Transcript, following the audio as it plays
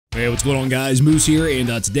Hey, what's going on, guys? Moose here,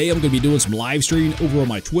 and today I'm going to be doing some live streaming over on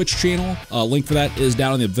my Twitch channel. Link for that is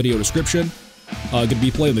down in the video description. Going to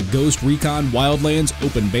be playing the Ghost Recon Wildlands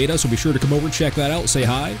open beta, so be sure to come over, check that out, say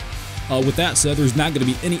hi. With that said, there's not going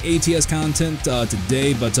to be any ATS content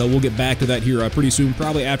today, but we'll get back to that here pretty soon,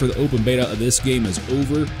 probably after the open beta of this game is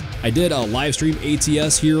over. I did live stream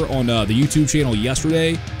ATS here on the YouTube channel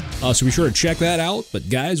yesterday, so be sure to check that out. But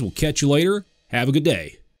guys, we'll catch you later. Have a good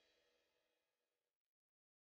day.